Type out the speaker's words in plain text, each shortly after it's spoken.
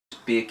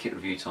beer kit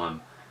review time.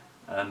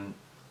 I'm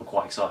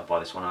quite excited by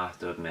this one, I have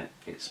to admit.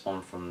 It's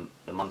one from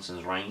the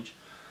Muntons range,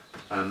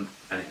 and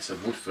it's a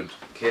Woodforde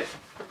kit,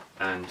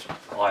 and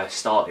I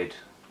started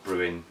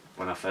brewing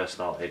when I first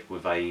started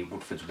with a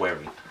Woodfordes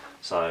Brewery,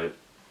 so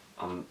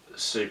I'm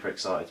super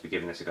excited to be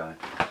giving this a go.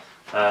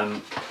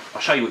 I'll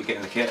show you what you get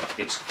in the kit.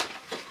 It's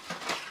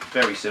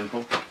very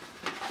simple.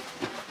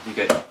 You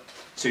get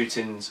 2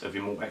 tins of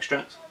your malt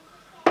extract,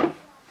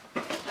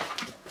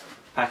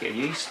 packet of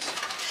yeast,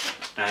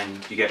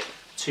 and you get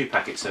 2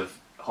 packets of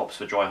hops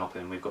for dry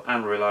hopping. We've got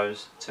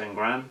Amarillos 10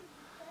 gram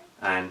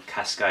and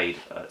Cascade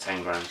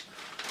 10 grams.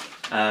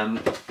 And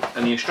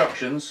the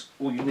instructions,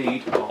 all you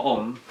need are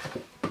on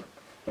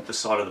the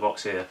side of the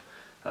box here.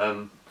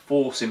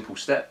 4 simple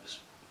steps,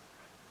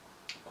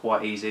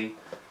 quite easy.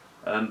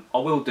 I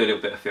will do a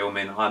little bit of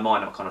filming. I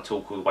might not kind of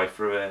talk all the way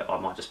through it. I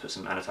might just put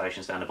some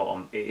annotations down the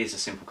bottom. It is a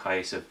simple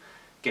case of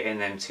getting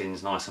them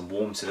tins nice and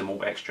warm to the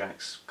malt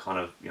extracts, kind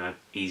of, you know,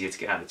 easier to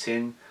get out of the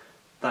tin.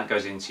 That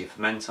goes into your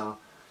fermenter.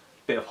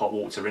 Bit of hot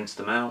water to rinse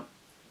them out.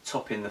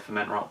 Topping the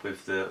fermenter up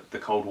with the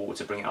cold water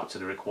to bring it up to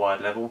the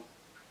required level.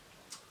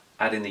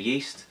 Adding the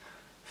yeast,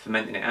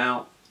 fermenting it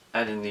out,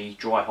 adding the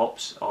dry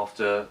hops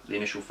after the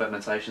initial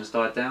fermentation's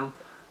died down,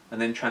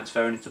 and then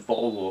transferring it to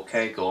bottle or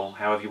keg or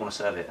however you want to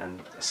serve it,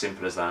 and as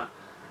simple as that.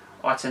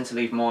 I tend to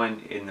leave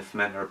mine in the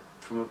fermenter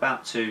from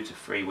about 2 to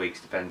 3 weeks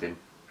depending,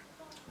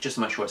 just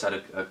to make sure it's had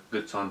a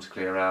good time to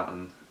clear out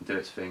and do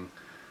its thing.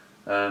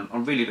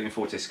 I'm really looking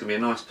forward to this. It's going to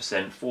be a nice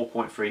percent,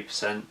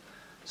 4.3%,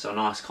 so a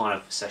nice kind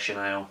of session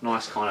ale,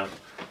 nice kind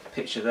of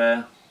picture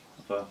there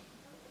of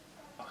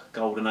a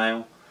golden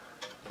ale.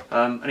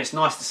 And it's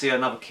nice to see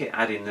another kit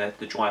adding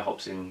the dry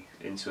hops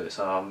into it,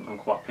 so I'm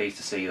quite pleased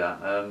to see that.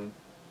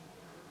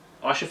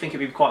 I should think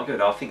it'd be quite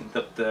good. I think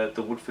that the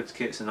Woodfordes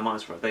kits and the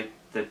Muntons,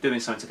 they're doing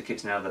something to the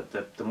kits now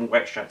that the malt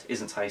extract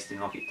isn't tasting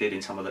like it did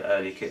in some of the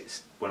early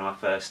kits when I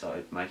first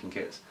started making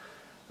kits.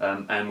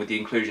 And with the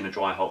inclusion of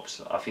dry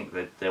hops, I think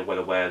that they're well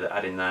aware that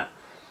adding that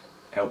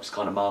helps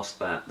kind of mask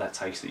that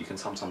taste that you can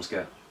sometimes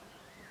get,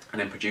 and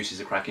then produces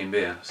a cracking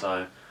beer.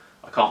 So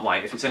I can't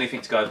wait. If it's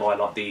anything to go by,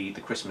 like the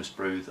Christmas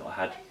brew that I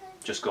had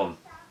just gone,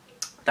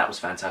 that was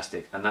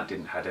fantastic, and that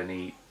didn't have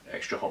any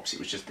extra hops. It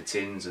was just the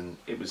tins, and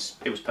it was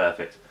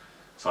perfect.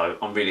 So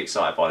I'm really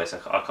excited by this.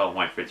 I can't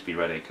wait for it to be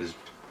ready, because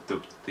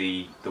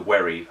the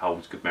wherry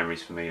holds good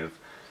memories for me of.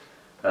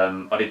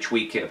 I did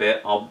tweak it a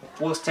bit. I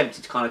was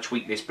tempted to kind of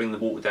tweak this, bring the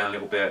water down a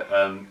little bit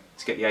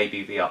to get the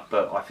ABV up,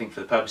 but I think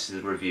for the purposes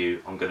of the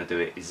review, I'm going to do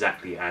it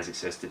exactly as it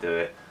says to do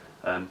it,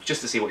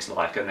 just to see what it's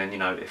like. And then, you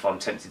know, if I'm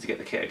tempted to get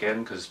the kit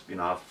again, because, you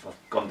know, I've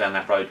gone down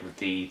that road with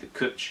the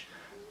Kutch,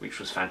 which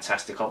was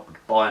fantastic. I'll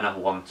buy another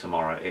one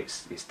tomorrow.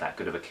 It's that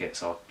good of a kit,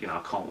 so, you know,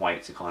 I can't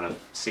wait to kind of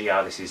see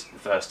how this is the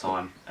first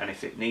time, and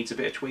if it needs a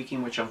bit of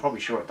tweaking, which I'm probably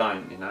sure it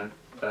don't, you know,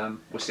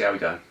 we'll see how we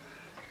go.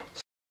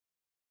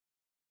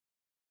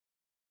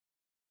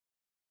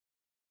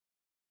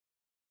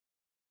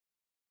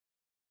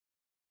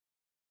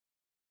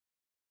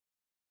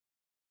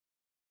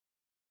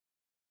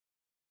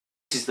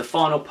 This is the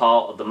final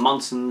part of the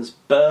Muntons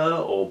Bure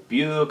or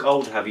Bure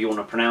Gold, however you want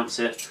to pronounce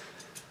it.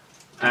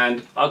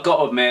 And I've got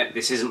to admit,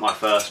 this isn't my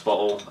first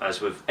bottle.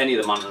 As with any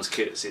of the Muntons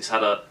kits, it's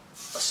had a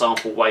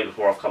sample way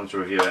before I've come to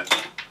review it.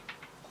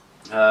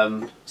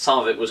 Some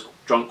of it was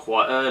drunk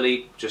quite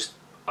early, just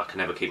I can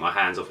never keep my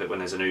hands off it when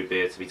there's a new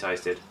beer to be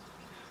tasted.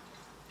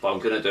 But I'm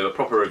going to do a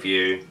proper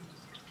review.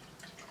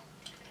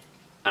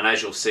 And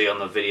as you'll see on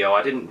the video,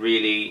 I didn't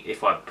really,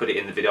 if I put it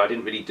in the video, I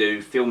didn't really do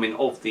filming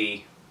of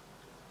the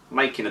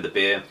making of the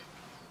beer.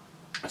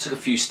 I took a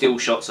few still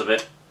shots of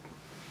it,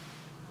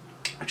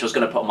 which I was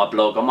going to put on my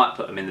blog. I might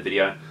put them in the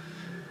video,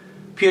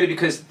 purely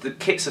because the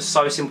kits are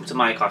so simple to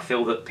make. I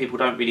feel that people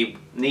don't really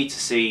need to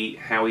see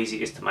how easy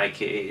it is to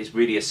make it. It is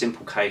really a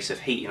simple case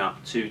of heating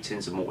up 2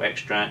 tins of malt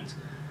extract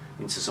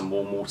into some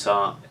warm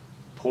water,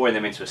 pouring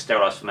them into a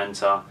sterilised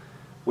fermenter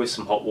with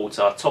some hot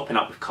water, topping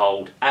up with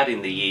cold,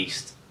 adding the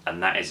yeast,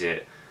 and that is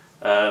it.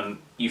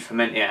 You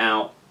ferment it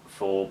out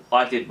for,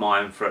 I did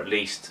mine for at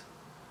least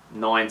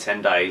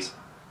 9-10 days,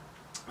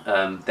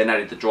 then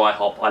added the dry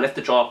hop. I left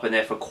the dry hop in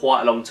there for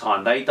quite a long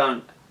time. They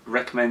don't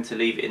recommend to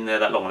leave it in there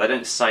that long. They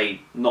don't say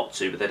not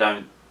to, but they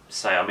don't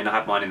say. I mean, I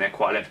had mine in there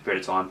quite a lengthy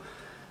period of time,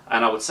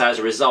 and I would say as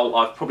a result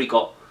I've probably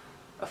got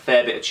a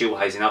fair bit of chill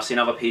hazing. I've seen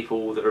other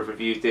people that have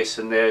reviewed this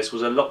and theirs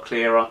was a lot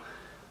clearer,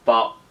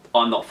 but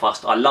I'm not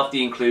fussed. I love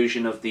the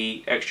inclusion of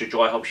the extra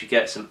dry hops you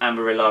get, some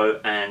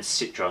Amarillo and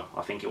Citra,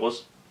 I think it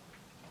was.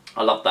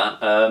 I love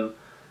that.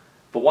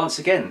 But once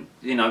again,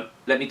 you know,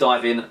 let me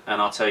dive in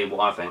and I'll tell you what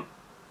I think.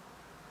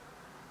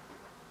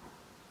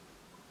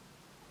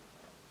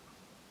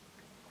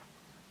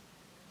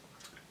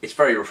 It's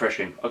very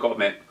refreshing, I've got to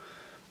admit.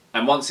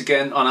 And once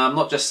again, and I'm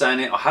not just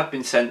saying it, I have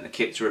been sent the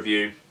kit to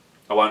review,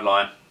 I won't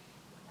lie.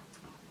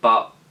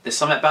 But there's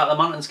something about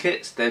the Muntons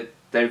kits,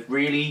 they've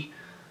really,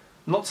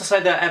 not to say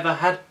they've ever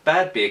had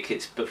bad beer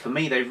kits, but for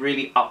me they've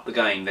really upped the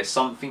game. There's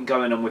something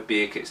going on with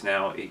beer kits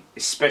now,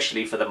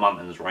 especially for the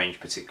Muntons range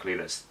particularly.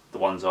 That's the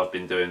ones I've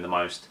been doing the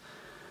most.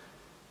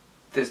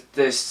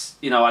 there's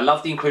you know, I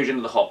love the inclusion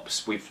of the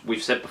hops.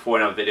 We've said before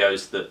in our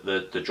videos that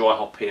the dry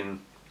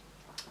hopping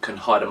can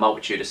hide a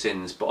multitude of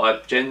sins, but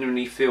I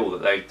genuinely feel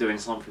that they're doing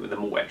something with the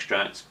malt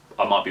extracts.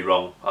 I might be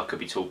wrong, I could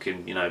be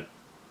talking, you know,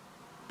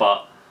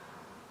 but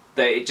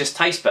it just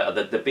tastes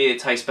better. The beer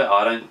tastes better.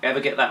 I don't ever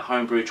get that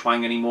homebrew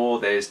twang anymore.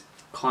 There's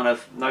kind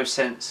of no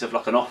sense of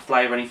like an off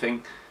flavour or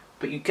anything,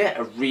 but you get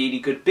a really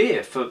good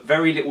beer for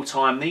very little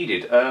time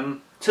needed.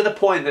 To the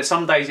point that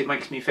some days it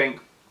makes me think,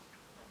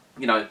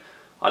 you know,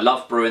 I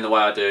love brewing the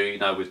way I do, you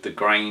know, with the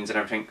grains and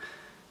everything,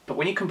 but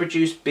when you can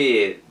produce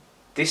beer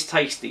this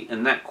tasty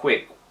and that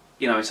quick,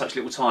 you know, in such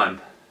little time,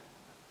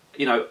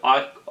 you know,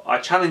 I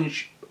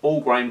challenge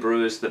all grain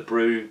brewers that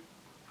brew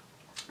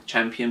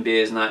champion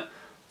beers and that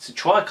to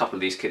try a couple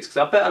of these kits, because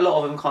I bet a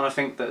lot of them kind of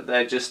think that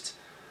they're just,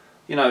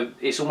 you know,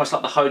 it's almost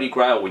like the holy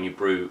grail when you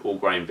brew all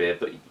grain beer.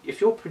 But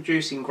if you're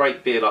producing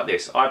great beer like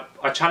this, I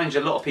challenge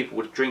a lot of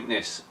people to drink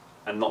this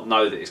and not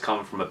know that it's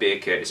come from a beer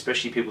kit,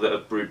 especially people that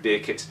have brewed beer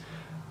kits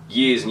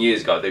years and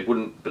years ago. They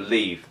wouldn't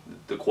believe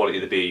the quality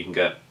of the beer you can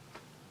get.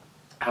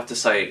 I have to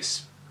say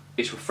it's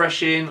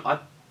refreshing. I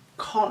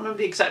can't remember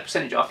the exact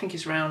percentage. I think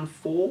it's around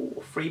 4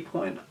 or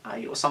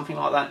 3.8 or something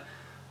like that.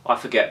 I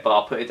forget, but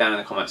I'll put it down in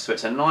the comments. So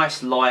it's a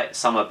nice light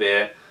summer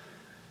beer.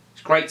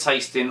 It's great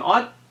tasting.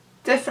 I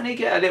definitely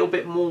get a little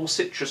bit more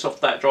citrus off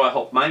that dry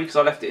hop, maybe because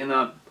I left it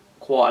in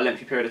quite a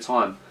lengthy period of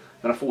time.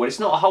 And I thought, well, it's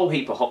not a whole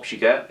heap of hops you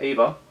get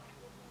either.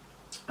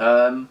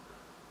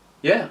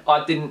 Yeah,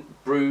 I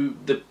didn't brew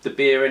the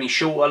beer any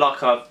shorter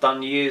like I've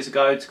done years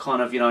ago to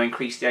kind of, you know,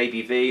 increase the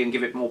ABV and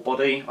give it more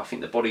body. I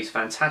think the body's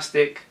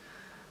fantastic.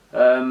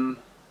 I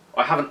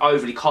haven't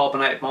overly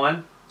carbonated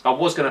mine. I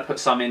was going to put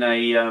some in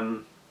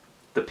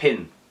the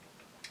pin,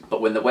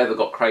 but when the weather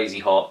got crazy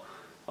hot,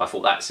 I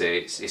thought that's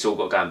it. It's all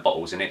got to go in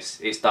bottles, and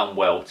it's done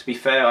well. To be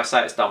fair, I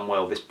say it's done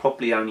well. There's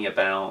probably only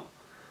about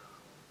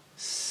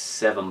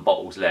 7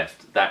 bottles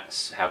left.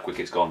 That's how quick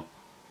it's gone.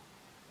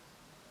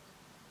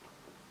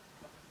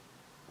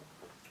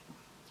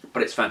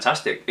 But it's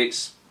fantastic.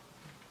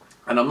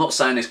 And I'm not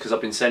saying this because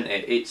I've been sent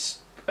it.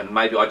 And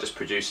maybe I just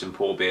produce some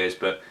poor beers,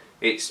 but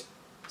it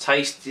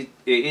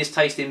is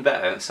tasting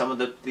better than some of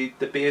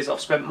the beers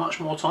I've spent much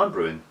more time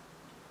brewing.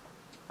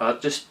 I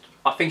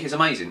think it's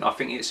amazing. I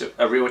think it's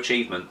a real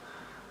achievement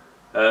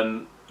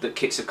that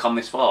kits have come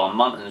this far.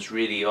 Muntons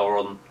really are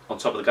on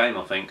top of the game,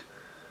 I think.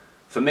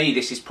 For me,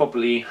 this is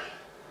probably,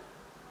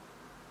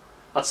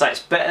 I'd say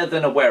it's better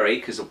than a Wherry,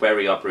 because a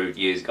Wherry I brewed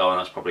years ago and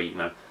I was probably, you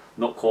know,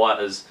 not quite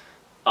as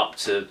up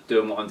to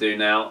doing what I'm doing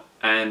now.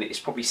 And it's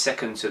probably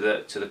second to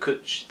the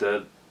Kutch,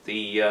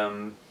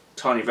 the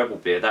Tiny Rebel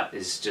beer. That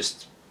is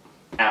just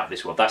out of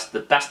this world. That's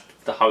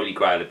the holy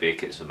grail of beer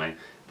kits for me.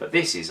 But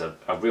this is a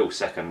real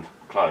second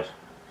close.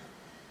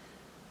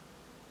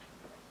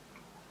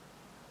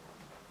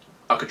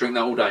 I could drink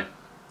that all day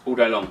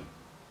long.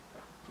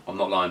 I'm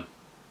not lying.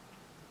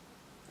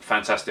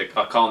 Fantastic.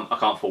 I can't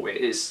fault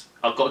it.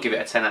 I've got to give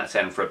it a 10 out of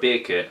 10 for a beer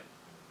kit.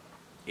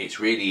 It's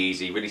really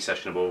easy, really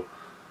sessionable.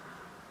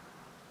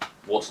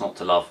 What's not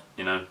to love,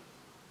 you know?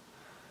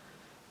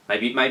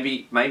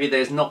 Maybe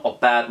there's not a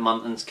bad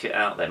Muntons kit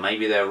out there.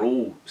 Maybe they're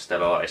all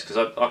stellar artists,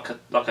 because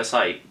like I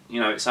say, you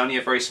know, it's only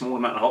a very small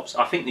amount of hops.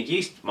 I think the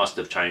yeast must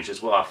have changed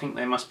as well. I think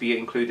they must be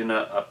including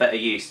a better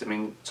yeast. I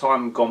mean,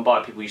 time gone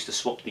by, people used to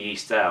swap the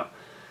yeast out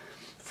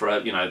for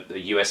a, you know, the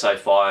USA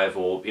 5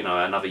 or, you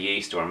know, another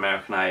yeast or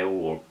American ale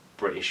or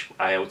British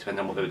ale, depending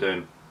on what they were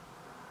doing.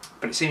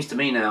 But it seems to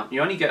me now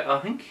you only get, I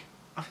think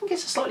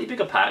it's a slightly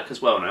bigger pack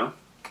as well now.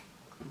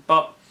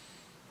 But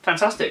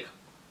fantastic.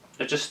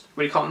 I just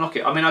really can't knock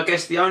it. I mean, I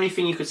guess the only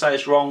thing you could say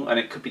is wrong, and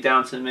it could be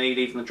down to me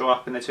leaving the dry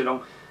up in there too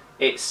long,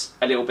 it's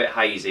a little bit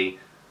hazy.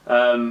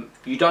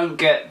 You don't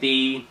get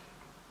the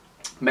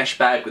mesh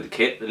bag with the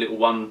kit, the little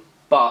one,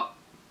 but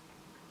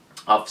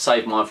I've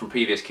saved mine from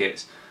previous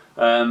kits.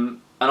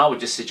 And I would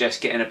just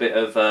suggest getting a bit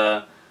of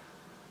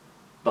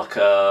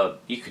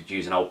you could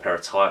use an old pair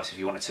of tights if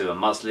you wanted to, a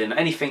muslin,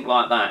 anything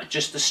like that,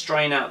 just to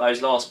strain out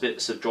those last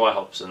bits of dry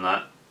hops and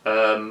that,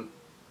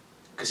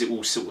 because it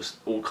will sort of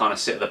all kind of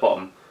sit at the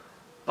bottom.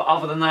 But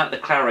other than that, the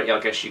clarity, I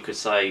guess you could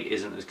say,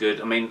 isn't as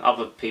good. I mean,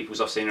 other people's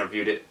I've seen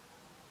reviewed it,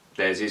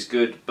 theirs is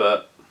good,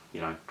 but,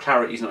 you know,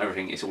 clarity's not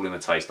everything. It's all in the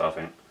taste, I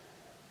think.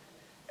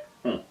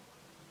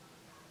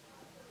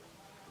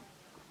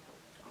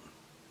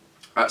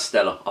 That's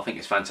stellar. I think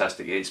it's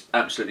fantastic. It's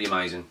absolutely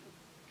amazing.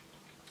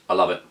 I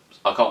love it.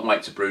 I can't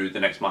wait to brew the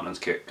next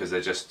Muntons kit, because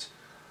they're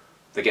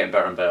getting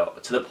better and better.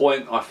 To the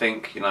point, I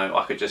think, you know,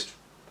 I could just,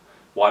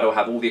 why do I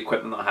have all the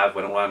equipment that I have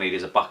when all I need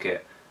is a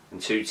bucket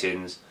and 2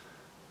 tins,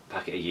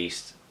 packet of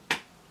yeast?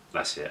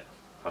 That's it.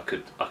 I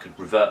could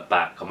revert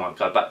back. I might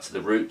go back to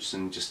the roots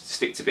and just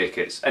stick to beer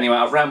kits. Anyway,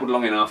 I've rambled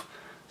long enough.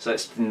 So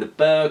it's been the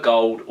Bure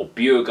Gold, or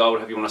Bure Gold,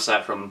 however you want to say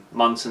it, from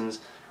Muntons.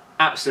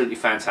 Absolutely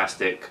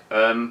fantastic.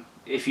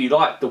 If you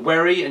like the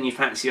Wherry and you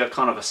fancy a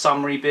kind of a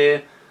summery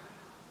beer,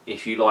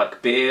 if you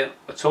like beer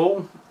at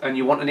all and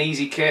you want an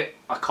easy kit,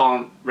 I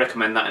can't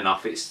recommend that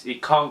enough.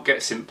 It can't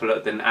get simpler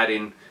than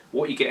adding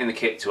what you get in the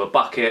kit to a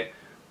bucket,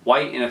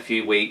 waiting a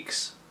few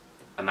weeks,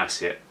 and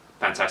that's it.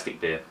 Fantastic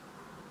beer.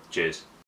 Cheers.